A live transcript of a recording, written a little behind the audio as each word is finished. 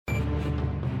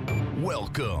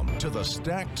Welcome to the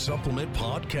Stacked Supplement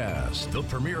Podcast, the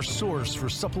premier source for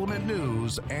supplement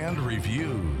news and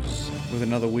reviews. With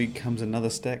another week comes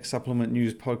another Stacked Supplement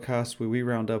News podcast where we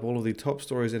round up all of the top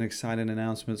stories and exciting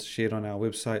announcements shared on our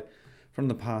website from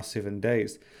the past 7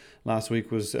 days. Last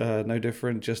week was no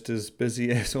different, just as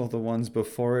busy as all the ones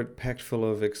before it, packed full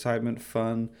of excitement,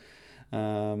 fun,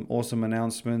 awesome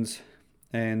announcements,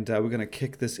 and we're going to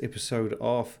kick this episode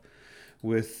off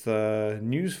with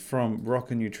news from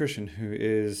Rocker Nutrition, who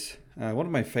is one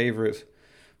of my favorite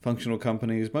functional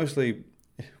companies, mostly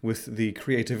with the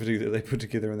creativity that they put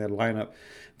together in their lineup.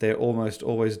 They're almost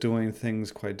always doing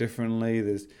things quite differently.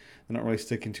 They're not really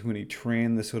sticking to any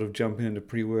trend. They're sort of jumping into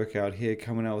pre-workout here,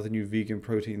 coming out with a new vegan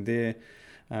protein there.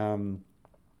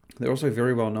 They're also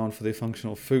very well known for their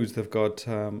functional foods. They've got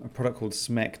a product called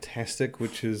Smacktastic,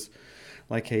 which is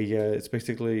like it's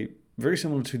basically very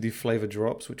similar to the flavor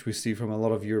drops, which we see from a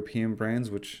lot of European brands,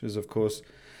 which is, of course,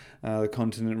 the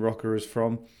continent Rocker is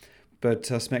from. But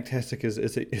Smacktastic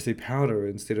is a powder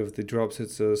instead of the drops.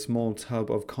 It's a small tub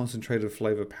of concentrated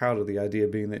flavor powder, the idea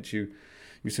being that you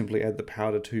simply add the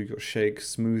powder to your shake,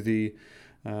 smoothie,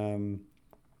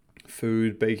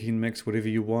 food, baking mix, whatever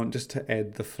you want, just to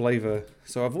add the flavor.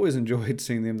 So I've always enjoyed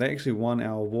seeing them. They actually won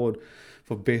our award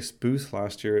for Best Booth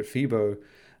last year at FIBO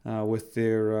with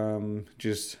their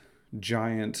just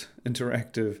giant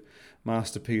interactive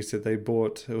masterpiece that they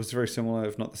bought. It was very similar,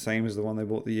 if not the same, as the one they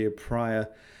bought the year prior,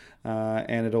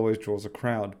 and it always draws a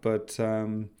crowd. But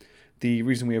the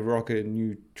reason we have Rocker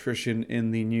Nutrition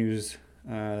in the news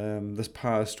this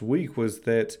past week was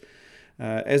that,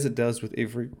 as it does with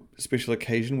every special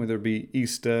occasion, whether it be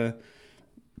Easter,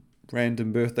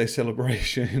 random birthday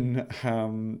celebration,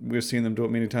 we've seen them do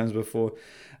it many times before,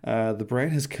 the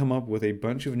brand has come up with a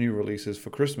bunch of new releases for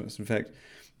Christmas. In fact,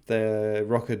 the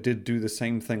Rocker did do the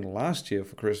same thing last year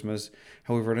for Christmas.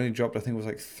 However, it only dropped, I think it was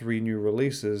like 3 new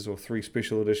releases or 3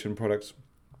 special edition products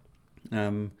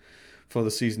for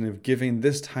the season of giving.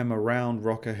 This time around,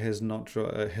 Rocker has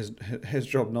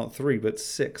dropped not 3 but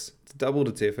 6. It's doubled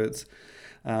its efforts.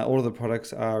 All of the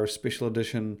products are special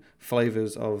edition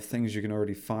flavors of things you can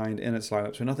already find in its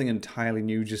lineup. So nothing entirely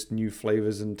new, just new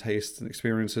flavors and tastes and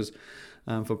experiences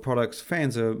for products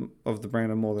fans of the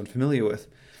brand are more than familiar with.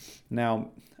 Now,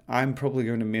 I'm probably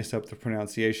going to mess up the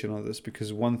pronunciation of this,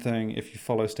 because one thing, if you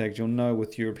follow Stacked, you'll know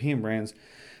with European brands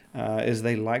is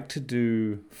they like to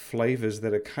do flavors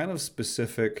that are kind of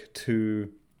specific to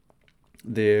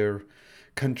their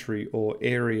country or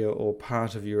area or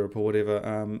part of Europe or whatever,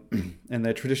 and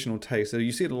their traditional taste. So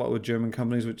you see it a lot with German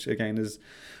companies, which again is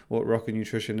what Rocker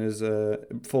Nutrition is.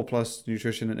 4Plus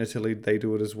Nutrition in Italy, they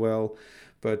do it as well.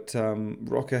 But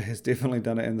Rocker has definitely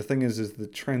done it. And the thing is the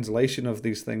translation of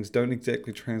these things don't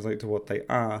exactly translate to what they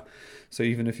are. So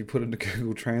even if you put it into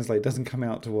Google Translate, it doesn't come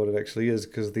out to what it actually is,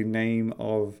 because the name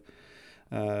of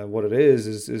what it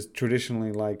is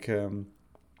traditionally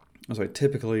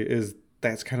typically is,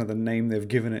 that's kind of the name they've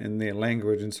given it in their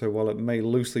language. And so while it may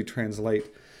loosely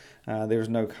translate, there's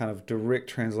no kind of direct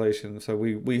translation. So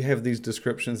we have these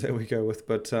descriptions that we go with.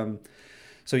 But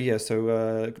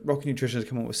Rocker Nutrition has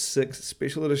come up with 6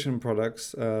 special edition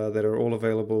products that are all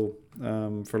available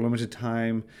for a limited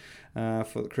time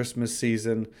for the Christmas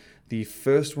season. The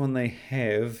first one they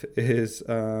have is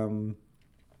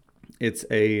it's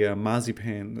a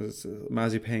marzipan. It's a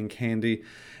marzipan candy,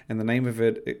 and the name of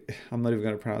it, I'm not even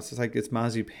going to pronounce it. It's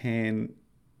marzipan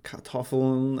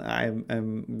Kartoffeln.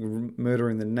 I'm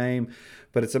murdering the name,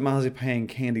 but it's a marzipan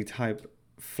candy type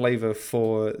flavor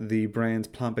for the brand's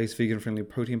plant-based vegan-friendly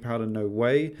protein powder No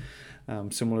Way.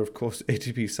 Similar, of course,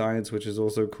 ATP Science, which is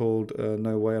also called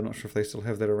No Way. I'm not sure if they still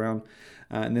have that around.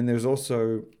 And then there's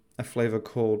also a flavor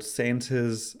called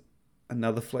Santa's,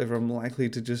 another flavor I'm likely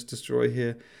to just destroy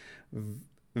here,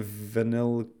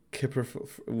 Vanilla Kipper.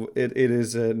 It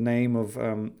is a name of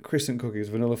crescent cookies,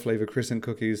 vanilla flavor crescent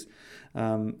cookies,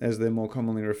 as they're more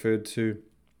commonly referred to.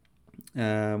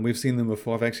 We've seen them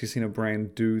before. I've actually seen a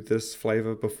brand do this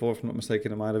flavor before, if I'm not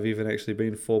mistaken. It might have even actually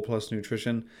been 4Plus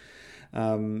Nutrition.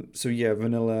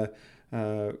 Vanilla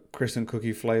crescent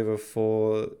cookie flavor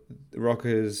for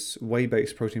Rocker's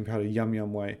whey-based protein powder, Yum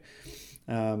Yum Whey.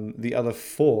 The other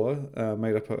 4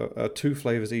 made up of 2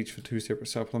 flavors each for 2 separate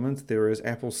supplements. There is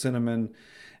apple cinnamon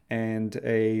and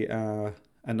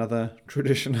another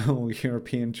traditional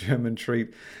European German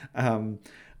treat.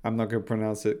 I'm not going to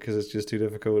pronounce it because it's just too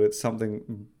difficult. It's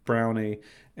something brownie,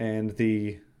 and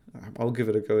I'll give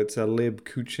it a go. It's a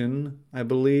Lebkuchen, I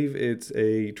believe. It's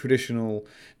a traditional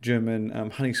German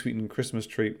honey-sweetened Christmas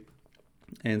treat.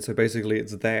 And so basically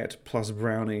it's that plus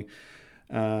brownie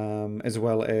as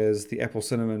well as the apple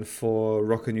cinnamon for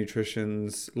Rocker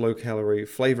Nutrition's low-calorie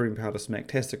flavoring powder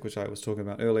Smacktastic, which I was talking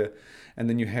about earlier. And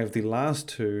then you have the last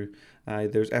two.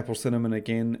 There's apple cinnamon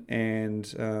again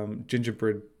and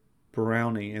gingerbread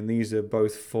brownie, and these are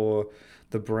both for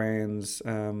the brand's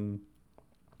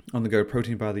on-the-go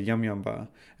protein bar, the Yum Yum bar.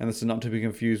 And this is not to be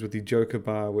confused with the Joker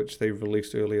bar, which they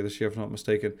released earlier this year, if I'm not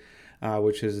mistaken,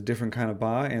 which is a different kind of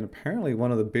bar, and apparently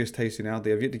one of the best tasting out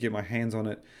there. I've yet to get my hands on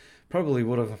it. Probably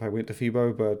would have if I went to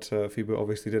FIBO, but FIBO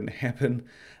obviously didn't happen.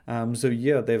 So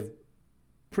yeah, they've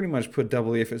pretty much put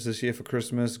double the efforts this year for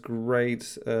Christmas.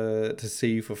 Great to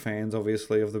see for fans,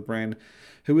 obviously, of the brand,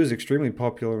 who is extremely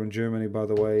popular in Germany, by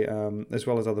the way, as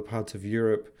well as other parts of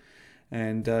Europe.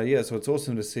 And yeah, so it's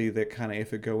awesome to see that kind of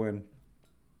effort go in.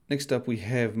 Next up, we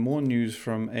have more news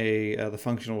from the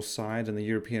functional side in the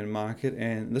European market,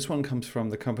 and this one comes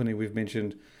from the company we've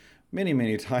mentioned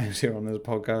many times here on this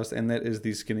podcast, and that is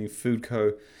the Skinny Food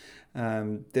Co.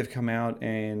 They've come out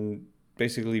and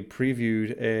basically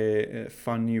previewed a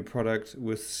fun new product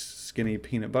with Skinny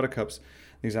Peanut Butter Cups.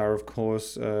 These are, of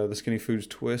course, the Skinny Foods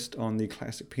twist on the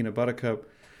classic peanut butter cup,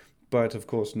 but of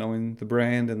course, knowing the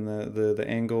brand and the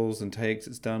angles and takes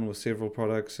it's done with several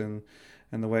products and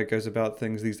the way it goes about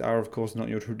things, these are, of course, not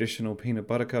your traditional peanut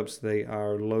butter cups. They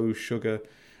are low sugar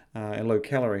and low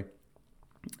calorie.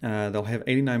 They'll have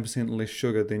 89% less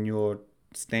sugar than your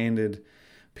standard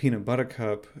peanut butter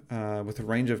cup, with a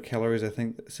range of calories, I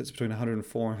think, that sits between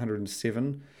 104 and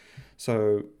 107.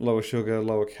 So lower sugar,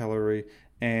 lower calorie,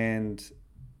 and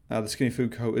the Skinny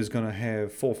Food Co. is going to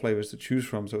have 4 flavors to choose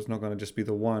from, so it's not going to just be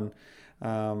the one.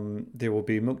 There will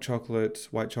be milk chocolate,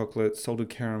 white chocolate, salted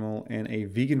caramel, and a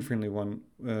vegan-friendly one,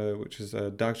 which is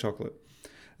dark chocolate.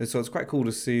 And so it's quite cool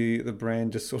to see the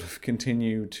brand just sort of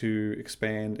continue to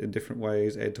expand in different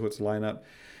ways, add to its lineup.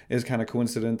 It's kind of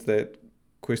coincident that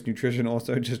Quest Nutrition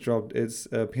also just dropped its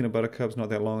peanut butter cups not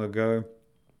that long ago,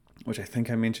 which I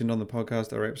think I mentioned on the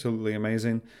podcast are absolutely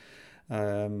amazing.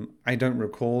 I don't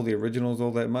recall the originals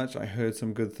all that much. I heard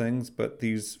some good things, but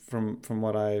these, from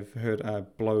what I've heard,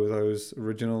 blow those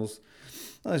originals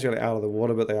not necessarily out of the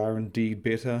water, but they are indeed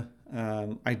better.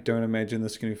 I don't imagine the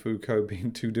Skinny Food Co.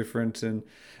 being too different in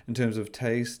terms of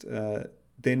taste.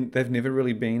 They've never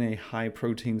really been a high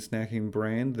protein snacking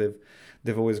brand.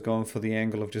 They've always gone for the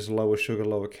angle of just lower sugar,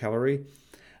 lower calorie.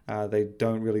 They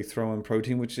don't really throw in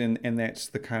protein, and that's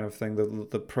the kind of thing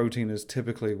that the protein is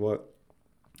typically what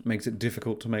makes it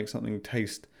difficult to make something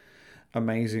taste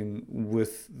amazing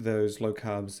with those low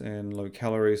carbs and low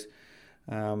calories.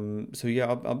 So yeah,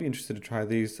 I'll be interested to try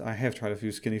these. I have tried a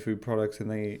few Skinny Food products, and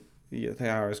they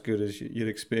are as good as you'd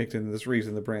expect, and there's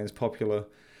reason the brand's popular.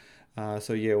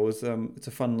 So yeah, it's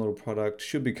a fun little product.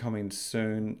 Should be coming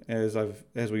soon, as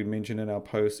we mentioned in our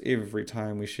posts. Every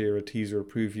time we share a teaser or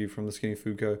preview from the Skinny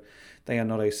Food Co., they are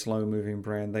not a slow moving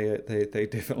brand. They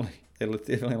definitely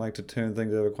like to turn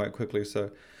things over quite quickly.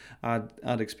 So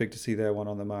I'd expect to see that one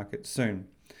on the market soon.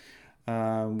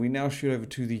 We now shoot over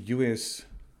to the US,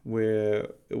 where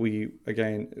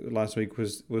last week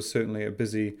was certainly a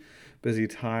busy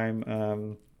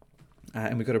time.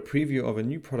 And we got a preview of a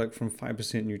new product from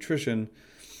 5% Nutrition,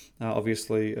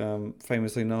 obviously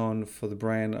famously known for the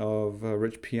brand of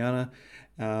Rich Piana.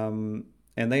 And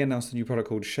they announced a new product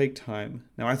called Shake Time.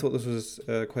 Now, I thought this was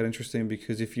quite interesting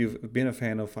because if you've been a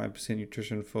fan of 5%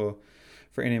 Nutrition for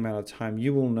any amount of time,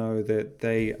 you will know that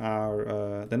they're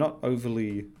not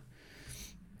overly...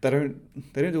 They don't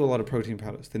do a lot of protein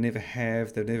powders. They never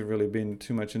have. They've never really been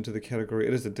too much into the category.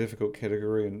 It is a difficult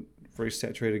category and very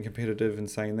saturated and competitive in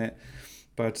saying that.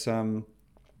 But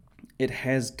it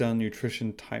has done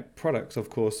nutrition type products. Of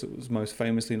course, it was most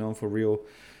famously known for Real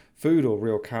Food, or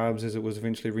Real Carbs as it was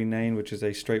eventually renamed, which is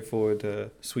a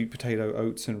straightforward sweet potato,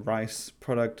 oats and rice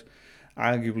product.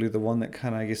 Arguably the one that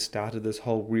kind of, started this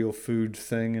whole real food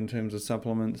thing in terms of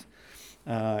supplements.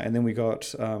 And then we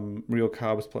got Real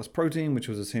Carbs plus protein, which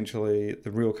was essentially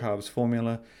the Real Carbs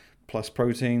formula plus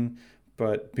protein.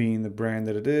 But being the brand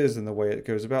that it is and the way it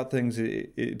goes about things,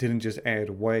 it didn't just add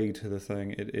whey to the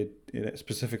thing. It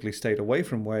specifically stayed away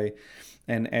from whey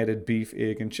and added beef,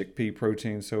 egg, and chickpea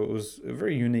protein. So it was a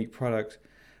very unique product.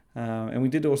 And we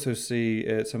did also see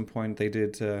at some point they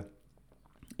did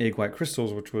Egg White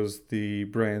Crystals, which was the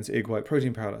brand's egg white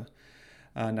protein powder.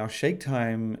 Now, Shake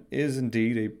Time is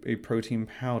indeed a protein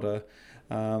powder.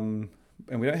 And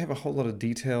we don't have a whole lot of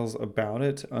details about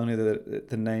it, only that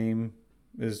the name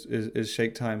is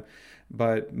Shake Time,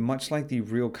 but much like the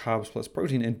Real Carbs plus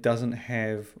protein, it doesn't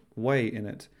have whey in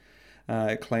it.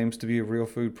 It claims to be a real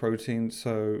food protein,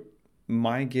 so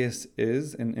my guess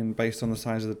is, and based on the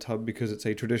size of the tub, because it's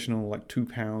a traditional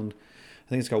 2-pound I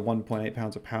think it's got 1.8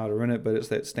 pounds of powder in it, but it's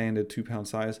that standard 2-pound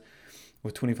size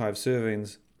with 25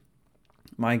 servings.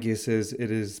 My guess is it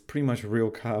is pretty much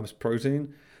real carbs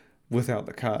protein without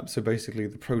the carbs. So basically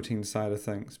the protein side of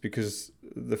things, because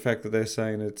the fact that they're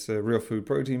saying it's a real food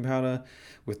protein powder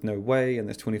with no whey and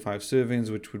there's 25 servings,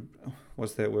 which would,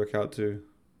 what's that work out to?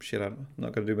 Shit, I'm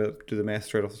not going to do the math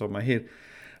straight off the top of my head.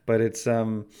 But it's,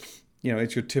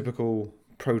 it's your typical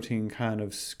protein kind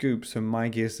of scoop. So my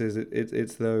guess is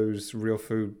it's those real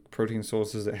food protein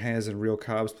sources it has in real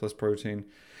carbs plus protein,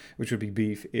 which would be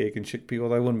beef, egg, and chickpea,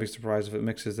 although I wouldn't be surprised if it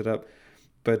mixes it up.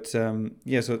 But so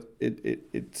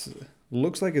it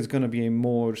looks like it's going to be a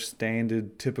more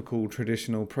standard, typical,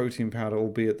 traditional protein powder,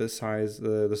 albeit the size,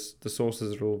 the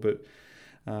sources are a little bit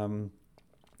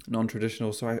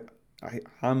non-traditional. So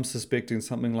I'm suspecting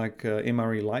something like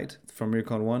MRE Light from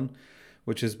Recon 1,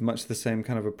 which is much the same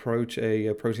kind of approach,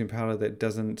 a protein powder that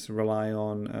doesn't rely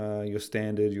on your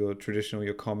standard, your traditional,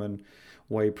 your common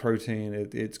whey protein.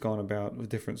 It's gone about with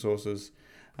different sources.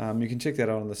 You can check that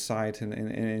out on the site,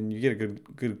 and you get a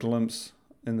good glimpse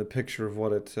in the picture of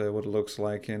what it looks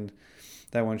like, and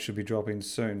that one should be dropping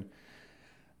soon.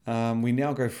 We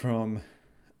now go from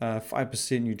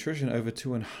 5% nutrition over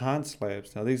to Enhanced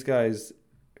Labs. Now these guys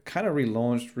kind of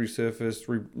relaunched,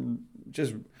 resurfaced,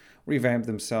 just revamped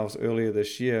themselves earlier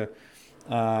this year,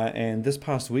 and this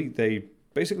past week they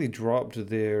basically dropped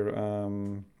their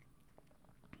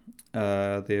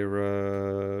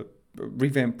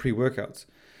revamped pre-workouts.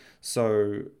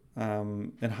 So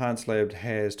Enhanced Lab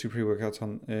has 2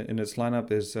 pre-workouts in its lineup.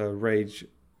 There's Rage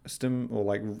Stim, or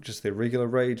like just their regular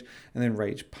Rage, and then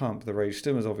Rage Pump. The Rage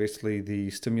Stim is obviously the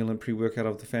stimulant pre-workout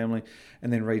of the family,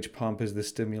 and then Rage Pump is the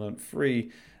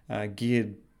stimulant-free,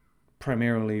 geared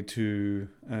primarily to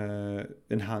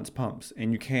enhance pumps,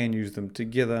 and you can use them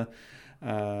together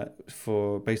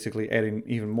for basically adding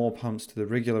even more pumps to the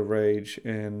regular Rage,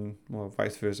 and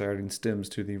vice versa, adding stims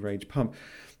to the Rage Pump.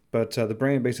 But the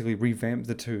brand basically revamped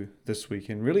the two this week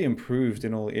and really improved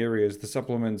in all areas. The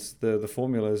supplements, the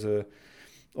formulas are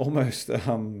almost just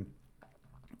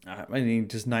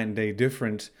night and day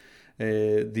different.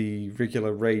 The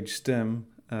regular Rage Stim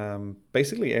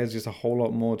basically adds just a whole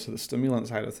lot more to the stimulant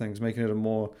side of things, making it a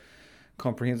more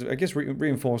comprehensive, I guess,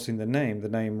 reinforcing the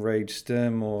name Rage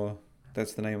Stim, or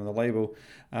that's the name on the label.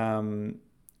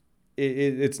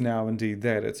 It's now indeed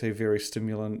that. It's a very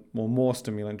more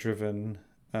stimulant driven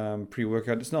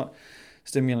pre-workout. It's not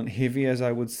stimulant heavy, as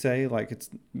I would say. Like,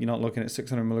 you're not looking at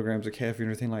 600 milligrams of caffeine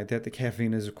or anything like that. The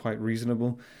caffeine is quite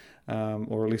reasonable,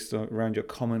 or at least around your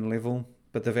common level.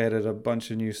 But they've added a bunch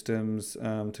of new stims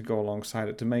to go alongside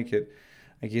it to make it,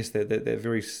 I guess, that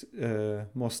very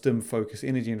more stim focused,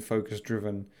 energy and focus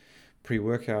driven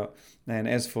pre-workout. And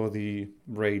as for the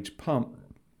Rage Pump,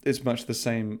 it's much the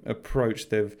same approach.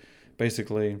 They've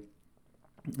basically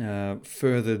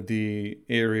furthered the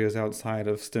areas outside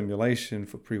of stimulation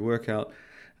for pre-workout.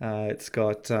 It's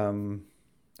got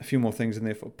a few more things in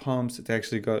there for pumps. It's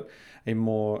actually got a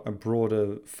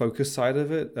broader focus side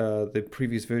of it. The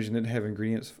previous version didn't have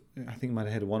ingredients. I think it might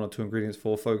have had 1 or 2 ingredients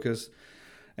for focus,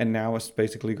 and now it's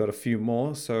basically got a few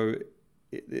more. So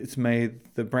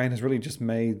the brand has really just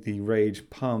made the Rage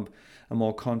Pump a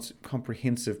more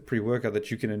comprehensive pre-workout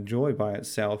that you can enjoy by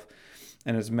itself.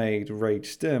 And it's made Rage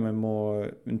Stim a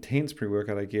more intense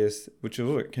pre-workout, I guess, which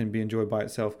also can be enjoyed by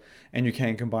itself. And you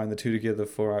can combine the two together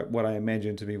for what I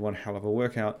imagine to be one hell of a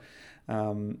workout.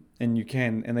 And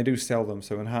they do sell them.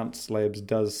 So Enhanced Labs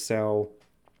does sell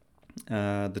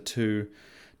the two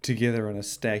together in a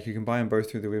stack. You can buy them both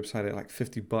through the website at like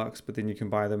 $50, but then you can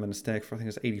buy them in a stack for, I think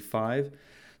it's $85. So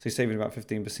you're saving about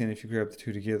 15% if you grab the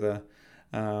two together.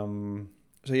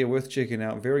 So yeah, worth checking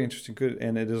out. Very interesting, good.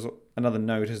 And it is another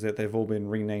note is that they've all been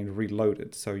renamed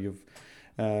Reloaded. So you've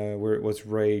where it was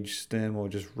Rage Stim or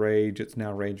just Rage, it's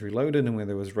now Rage Reloaded, and where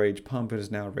there was Rage Pump, it is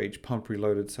now Rage Pump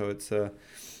Reloaded. So it's a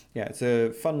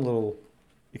fun little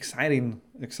exciting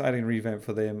revamp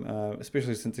for them,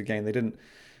 especially since again they didn't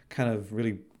kind of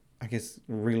really, I guess,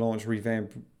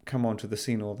 revamp, come onto the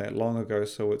scene all that long ago.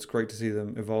 So it's great to see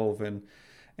them evolve and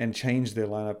change their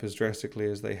lineup as drastically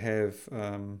as they have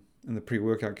in the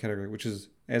pre-workout category, which is,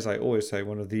 as I always say,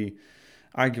 one of the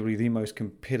arguably the most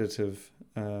competitive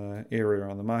area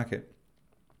on the market.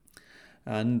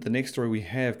 And the next story we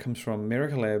have comes from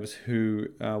Miracle Labs, who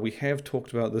we have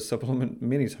talked about this supplement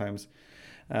many times.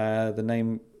 The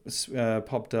name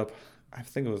popped up, I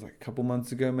think it was like a couple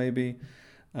months ago maybe,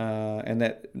 and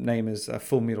that name is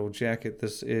Full Metal Jacket.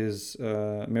 This is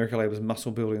Miracle Labs'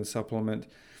 muscle building supplement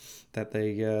that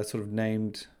they sort of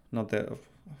named a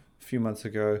few months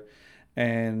ago,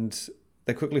 and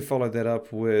they quickly followed that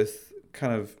up with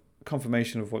kind of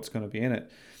confirmation of what's going to be in it.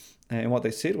 And what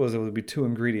they said was there would be 2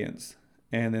 ingredients.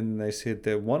 And then they said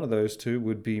that one of those 2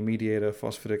 would be mediator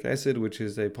phosphatic acid, which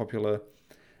is a popular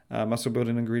muscle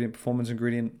building ingredient, performance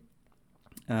ingredient.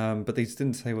 But they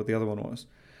didn't say what the other one was.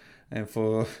 And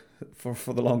for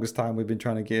the longest time, we've been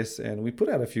trying to guess, and we put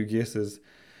out a few guesses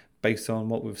based on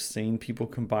what we've seen people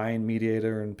combine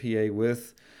mediator and PA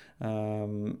with.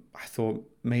 I thought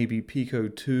maybe Pico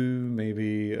 2,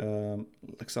 maybe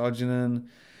Lexogenin,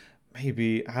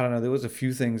 maybe, I don't know, there was a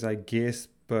few things I guessed,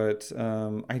 but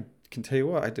I can tell you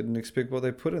what, I didn't expect what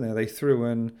they put in there.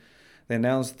 They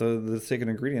announced the second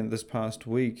ingredient this past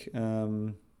week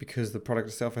because the product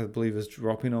itself, I believe, is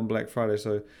dropping on Black Friday,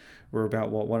 so we're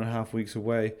about, 1.5 weeks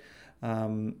away.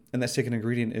 And that second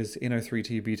ingredient is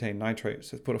NO3T betaine nitrate.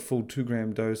 So put a full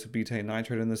 2-gram dose of betaine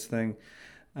nitrate in this thing.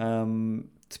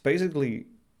 It's basically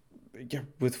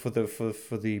for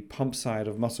the pump side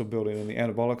of muscle building and the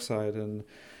anabolic side, and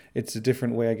it's a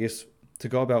different way, I guess, to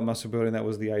go about muscle building. That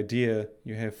was the idea.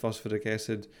 You have phosphatic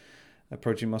acid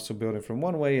approaching muscle building from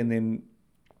one way, and then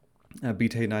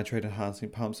betaine nitrate enhancing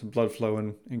pumps and blood flow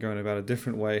and going about a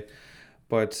different way.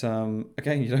 But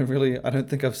again, I don't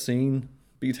think I've seen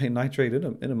betaine nitrate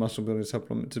in a muscle building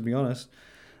supplement, to be honest.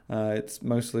 It's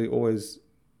mostly always,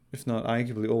 if not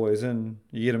arguably always in,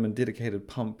 you get them in dedicated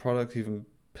pump products, even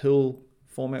pill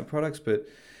format products, but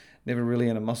never really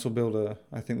in a muscle builder.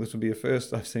 I think this would be a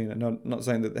first I've seen. Not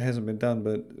saying that it hasn't been done,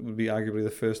 but it would be arguably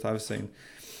the first I've seen.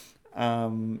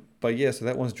 But yeah, so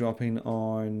that one's dropping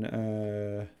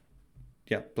on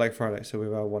Black Friday. So we're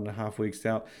about 1.5 weeks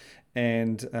out.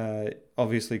 And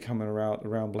obviously coming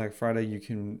around Black Friday, you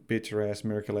can bet your ass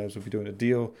Miracle Labs will be doing a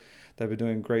deal. They've been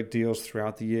doing great deals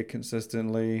throughout the year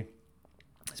consistently.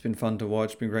 It's been fun to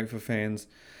watch, been great for fans.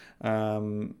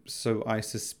 So I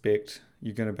suspect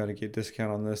you're going to be able to get a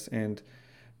discount on this. And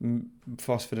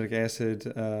phosphatic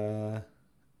acid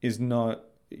is not,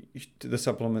 the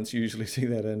supplements you usually see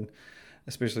that in,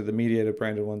 especially the mediator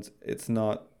branded ones, they're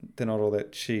not all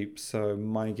that cheap. So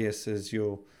my guess is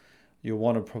you'll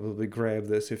want to probably grab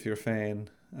this if you're a fan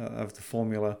of the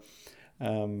formula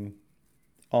on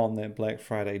that Black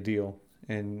Friday deal.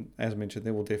 And as mentioned,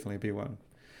 there will definitely be one.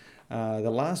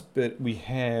 The last bit we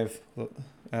have,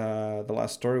 the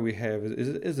last story we have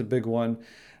is a big one.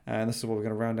 And this is what we're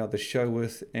going to round out the show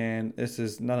with. And this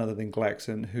is none other than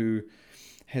Glaxon, who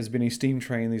has been a steam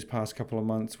train these past couple of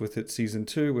months with its Season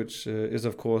 2, which is,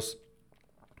 of course,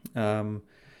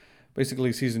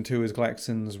 basically Season 2 is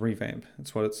Glaxon's revamp.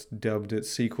 It's what it's dubbed its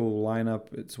sequel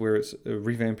lineup. It's where it's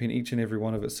revamping each and every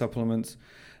one of its supplements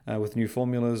with new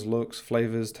formulas, looks,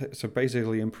 flavors. So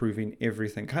basically improving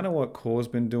everything. Kind of what Core's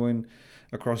been doing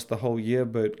across the whole year,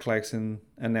 but Glaxon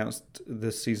announced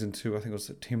this Season 2, I think it was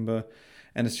September,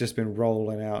 and it's just been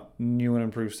rolling out new and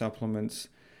improved supplements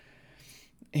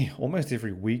almost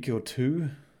every week or two,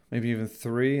 maybe even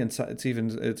 3, and so it's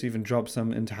even dropped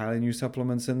some entirely new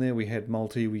supplements in there. We had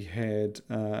Multi, we had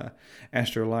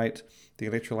Astrolite, the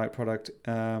electrolyte product,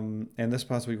 and this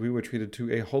past week we were treated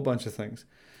to a whole bunch of things.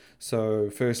 So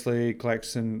firstly,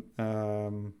 Glaxon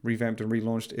revamped and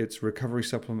relaunched its recovery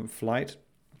supplement Flight,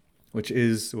 which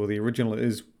is, well, the original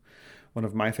is one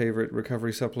of my favorite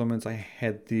recovery supplements. I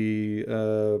had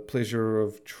the pleasure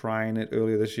of trying it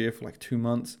earlier this year for like 2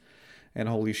 months. And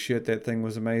holy shit, that thing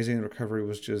was amazing. The recovery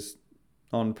was just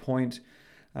on point.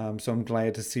 So I'm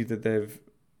glad to see that they've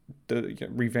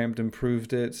revamped,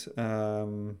 improved it,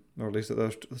 or at least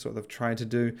that's what they've tried to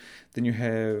do. Then you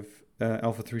have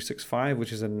Alpha 365,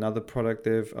 which is another product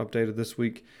they've updated this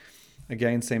week.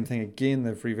 Again, same thing again.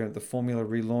 They've revamped the formula,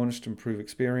 relaunched, improved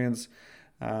experience.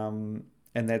 And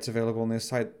that's available on their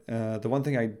site. The one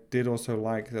thing I did also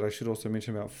like that I should also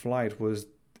mention about Flight was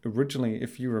originally,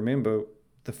 if you remember,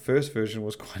 the first version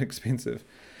was quite expensive.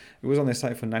 It was on their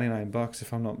site for $99,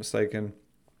 if I'm not mistaken,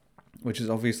 which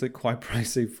is obviously quite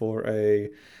pricey for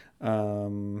a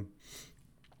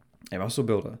muscle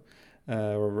builder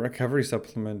or a recovery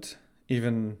supplement.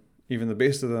 Even the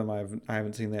best of them, I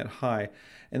haven't seen that high.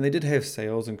 And they did have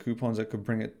sales and coupons that could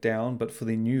bring it down, but for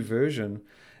the new version,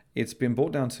 it's been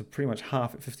brought down to pretty much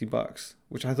half at $50,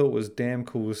 which I thought was damn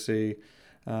cool to see.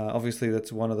 Obviously,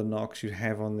 that's one of the knocks you'd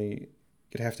have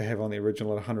to have on the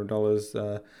original at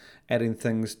 $100. Adding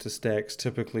things to stacks,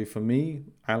 typically for me,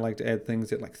 I like to add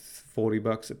things at like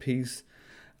 $40 a piece.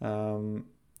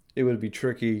 It would be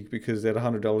tricky because at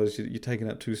 $100 you're taking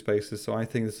up 2 spaces. So I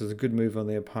think this is a good move on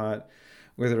their part,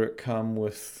 whether it come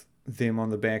with them on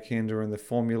the back end or in the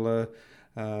formula.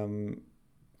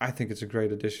 I think it's a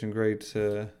great addition, great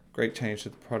change to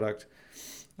the product.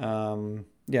 And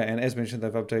as mentioned,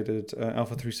 they've updated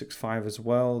Alpha 365 as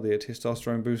well, their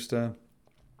testosterone booster.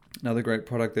 Another great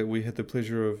product that we had the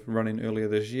pleasure of running earlier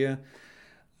this year.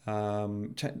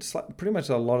 Pretty much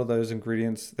a lot of those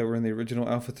ingredients that were in the original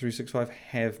Alpha 365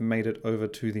 have made it over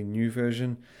to the new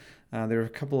version. There are a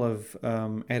couple of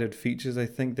added features. I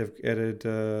think they've added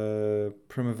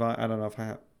Primavai. I don't know if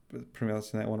I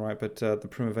pronouncing that one right, but the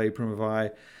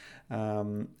Primavai,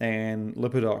 and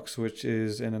Lipidox, which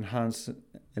is an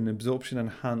absorption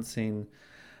enhancing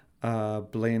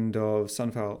blend of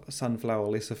sunflower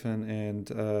lecithin and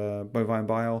bovine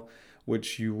bile,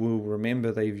 which you will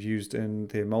remember they've used in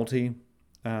their multi.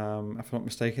 If I'm not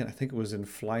mistaken, I think it was in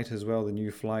Flight as well, the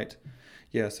new Flight.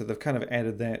 Yeah, so they've kind of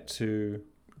added that to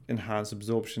enhance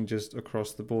absorption just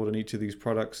across the board in each of these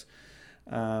products.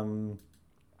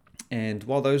 And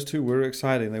while those two were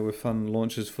exciting, they were fun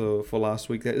launches for last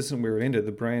week, that isn't where it ended.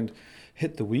 The brand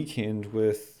hit the weekend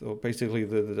with, or basically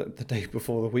the day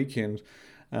before the weekend,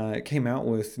 it came out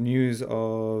with news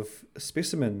of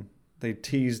Specimen. They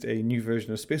teased a new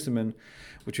version of Specimen,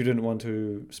 which we didn't want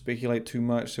to speculate too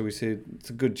much, so we said it's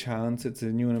a good chance it's a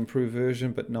new and improved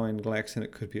version, but knowing Glaxon,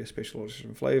 it could be a special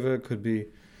edition flavor, could be,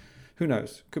 who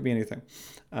knows, could be anything.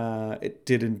 It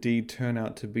did indeed turn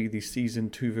out to be the Season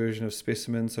 2 version of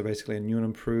Specimen, so basically a new and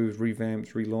improved,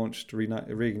 revamped, relaunched,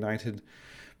 reignited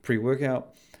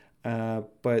pre-workout,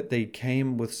 but they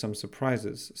came with some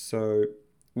surprises. So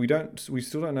we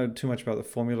still don't know too much about the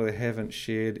formula. They haven't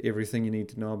shared everything you need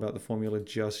to know about the formula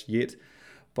just yet,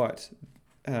 but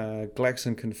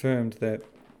Glaxon confirmed that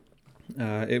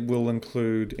it will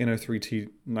include NO3T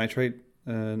nitrate,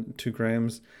 2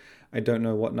 grams. I don't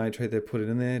know what nitrate they're putting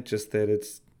in there, just that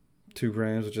it's 2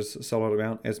 grams, which is a solid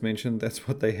amount. As mentioned, that's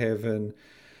what they have in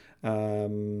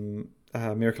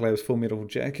Miracle Labs Full Metal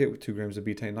Jacket with 2 grams of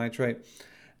betaine nitrate.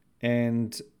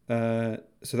 And so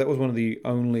that was one of the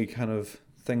only kind of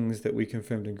things that we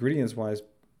confirmed ingredients-wise.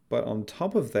 But on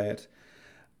top of that,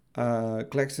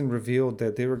 Glaxon revealed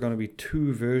that there are going to be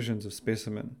 2 versions of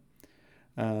Specimen.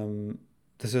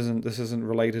 This isn't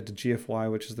related to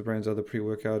GFY, which is the brand's other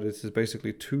pre-workout. This is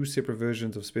basically 2 separate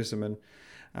versions of Specimen.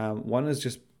 One is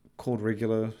just called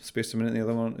regular Specimen, and the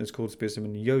other one is called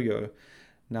Specimen Yo-Yo.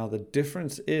 Now the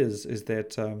difference is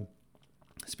that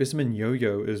Specimen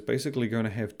Yo-Yo is basically going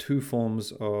to have 2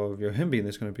 forms of yohimbine.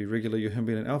 There's going to be regular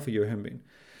yohimbine and alpha yohimbine.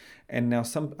 And now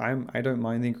I don't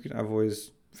mind the ingredient. I've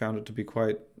always found it to be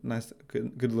quite nice,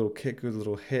 good little kick, good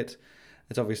little hit.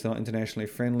 It's obviously not internationally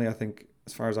friendly. I think,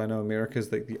 as far as I know, America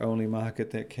is like the only market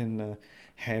that can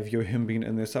have yohimbine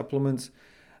in their supplements.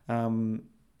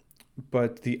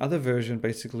 But the other version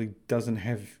basically doesn't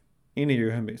have any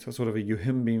yohimbine, so it's sort of a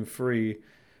yohimbine-free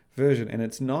version, and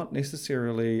it's not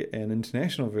necessarily an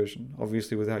international version.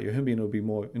 Obviously, without yohimbine, it'll be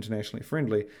more internationally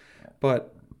friendly,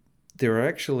 but there are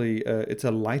actually it's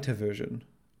a lighter version,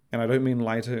 and I don't mean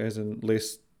lighter as in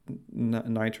less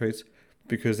nitrates,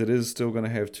 because it is still going to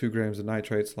have 2 grams of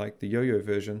nitrates like the Yo-Yo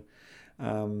version.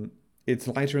 It's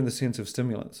lighter in the sense of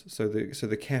stimulants, so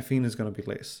the caffeine is going to be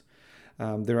less.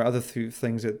 There are other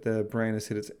things that the brand has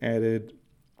said it's added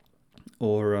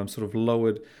or sort of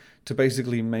lowered to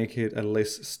basically make it a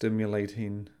less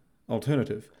stimulating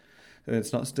alternative. And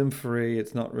it's not stim-free,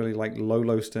 it's not really like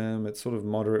low stim, it's sort of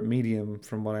moderate medium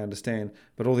from what I understand,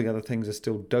 but all the other things are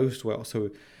still dosed well,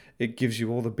 so it gives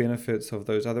you all the benefits of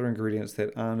those other ingredients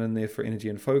that aren't in there for energy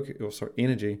and focus,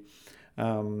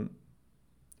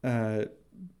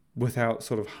 without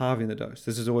sort of halving the dose.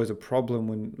 This is always a problem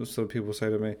when sort of people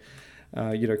say to me,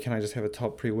 can I just have a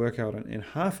top pre-workout and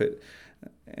half it?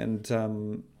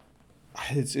 And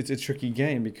it's a tricky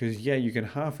game because, yeah, you can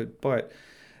half it, but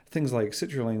things like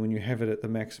citrulline, when you have it at the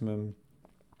maximum,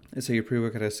 let's say your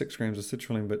pre-workout has 6 grams of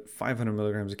citrulline, but 500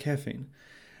 milligrams of caffeine.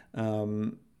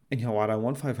 And you know what, I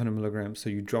want 500 milligrams, so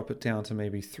you drop it down to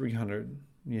maybe 300.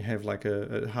 You have like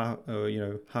a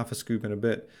half a scoop and a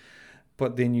bit,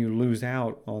 but then you lose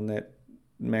out on that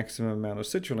maximum amount of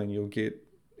citrulline. You'll get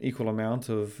equal amount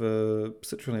of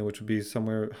citrulline, which would be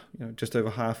somewhere just over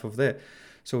half of that.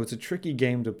 So it's a tricky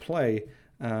game to play.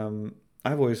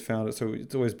 I've always found it, so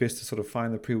it's always best to sort of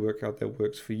find the pre-workout that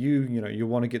works for you. You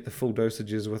want to get the full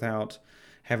dosages without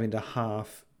having to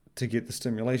half to get the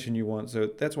stimulation you want. So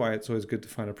that's why it's always good to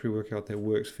find a pre-workout that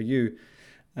works for you.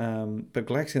 But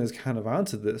Glaxon has kind of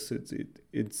answered this.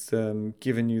 It's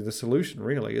given you the solution,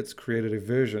 really. It's created a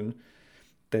version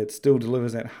that still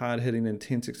delivers that hard-hitting,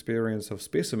 intense experience of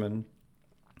Specimen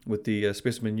with the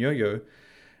Specimen Yo-Yo.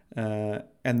 And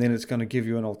then it's going to give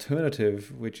you an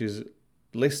alternative, which is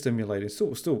less stimulating,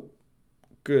 still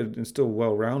good and still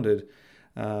well-rounded,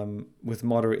 with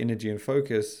moderate energy and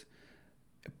focus,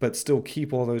 but still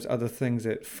keep all those other things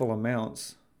at full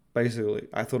amounts. Basically,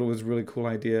 I thought it was a really cool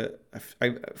idea. I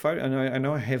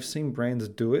know I have seen brands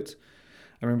do it.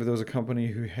 I remember there was a company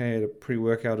who had a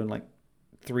pre-workout in like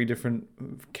 3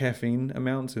 different caffeine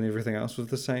amounts and everything else was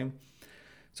the same.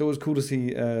 So it was cool to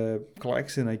see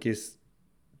Galaxin, I guess,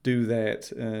 do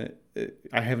that.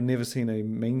 I have never seen a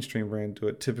mainstream brand do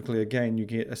it. Typically, again, you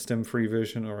get a stim-free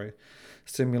version or a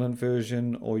stimulant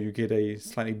version, or you get a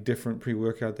slightly different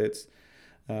pre-workout that's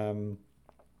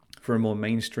for a more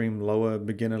mainstream, lower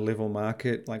beginner level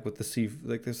market, like with the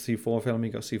C4 family.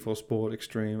 You got C4 Sport,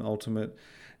 Extreme, Ultimate,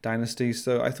 Dynasty.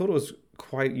 So I thought it was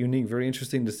quite unique, very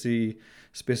interesting to see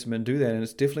Specimen do that, and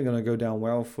it's definitely going to go down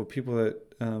well for people that,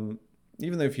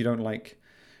 even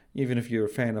if you're a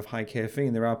fan of high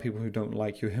caffeine, there are people who don't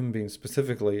like yohimbine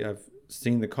specifically. I've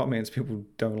seen the comments, people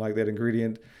don't like that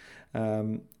ingredient,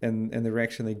 and the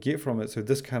reaction they get from it. So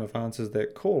this kind of answers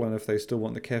that call, and if they still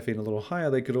want the caffeine a little higher,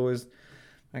 they could always,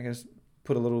 I guess,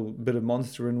 put a little bit of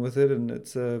Monster in with it, and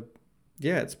it's a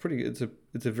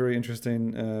very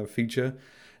interesting feature.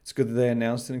 It's good that they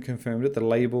announced it and confirmed it. The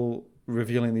label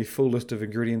revealing the full list of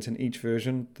ingredients in each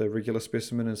version, the regular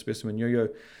Specimen and Specimen Yo-Yo,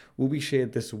 will be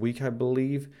shared this week, I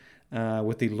believe,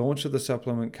 with the launch of the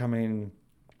supplement coming.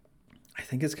 I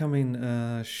think it's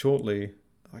coming shortly.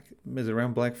 Like, is it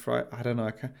around Black Friday? I don't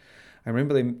know. I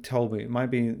remember they told me it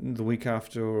might be the week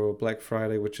after or Black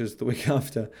Friday, which is the week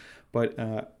after.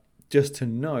 But just to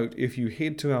note, if you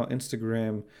head to our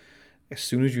Instagram, as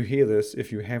soon as you hear this,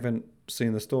 if you haven't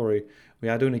seen the story, we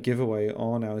are doing a giveaway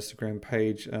on our Instagram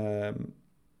page.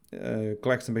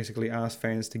 Galaxin basically asked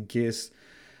fans to guess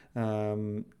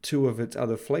 2 of its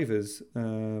other flavors.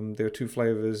 There are 2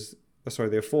 flavors.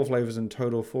 There are 4 flavors in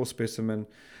total for Specimen.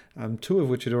 2 of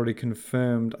which had already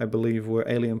confirmed, I believe, were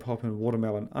Alien Pop and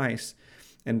Watermelon Ice.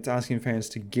 And it's asking fans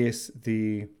to guess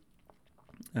the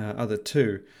other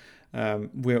 2.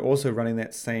 We're also running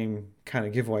that same kind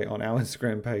of giveaway on our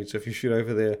Instagram page. So if you shoot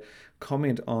over there,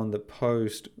 comment on the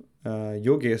post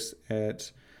your guess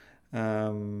at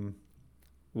one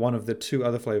of the 2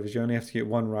 other flavors. You only have to get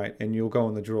 1 right, and you'll go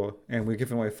in the draw. And we're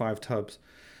giving away 5 tubs.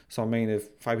 So I mean, if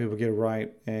 5 people get it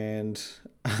right, and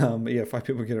 5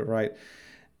 people get it right,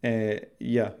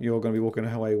 you're going to be walking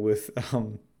away with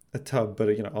a tub. But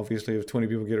obviously, if 20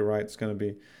 people get it right, it's going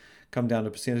to come down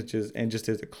to percentages. And just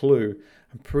as a clue,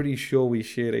 I'm pretty sure we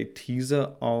shared a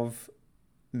teaser of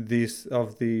the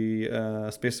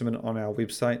Specimen on our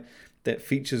website that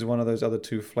features one of those other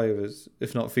 2 flavors.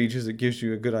 If not features, it gives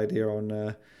you a good idea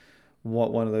on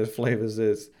what one of those flavors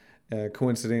is.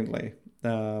 Coincidentally,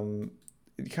 you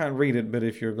can't read it, but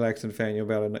if you're a Galaxin fan,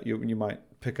 you might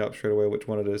pick up straight away which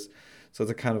one it is. So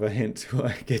it's a kind of a hint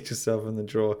to get yourself in the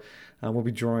draw. We'll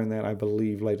be drawing that, I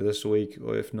believe, later this week,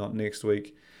 or if not next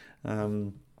week.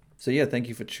 Thank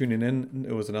you for tuning in.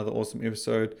 It was another awesome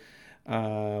episode. We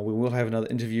will have another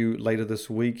interview later this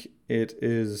week.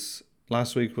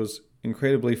 Last week was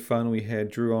incredibly fun. We had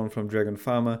Drew on from Dragon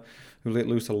Pharma, who let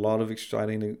loose a lot of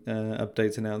exciting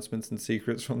updates, announcements, and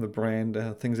secrets from the brand,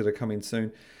 things that are coming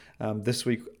soon. This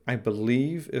week, I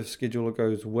believe, if schedule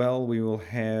goes well, we will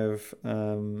have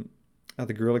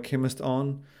the Gorilla Chemist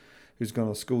on, who's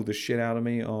going to school the shit out of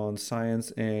me on science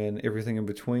and everything in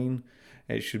between.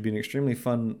 It should be an extremely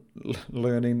fun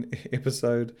learning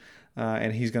episode,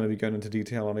 and he's going to be going into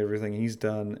detail on everything he's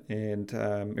done and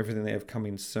everything they have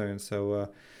coming soon.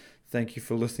 So thank you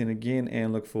for listening again,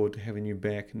 and look forward to having you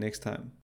back next time.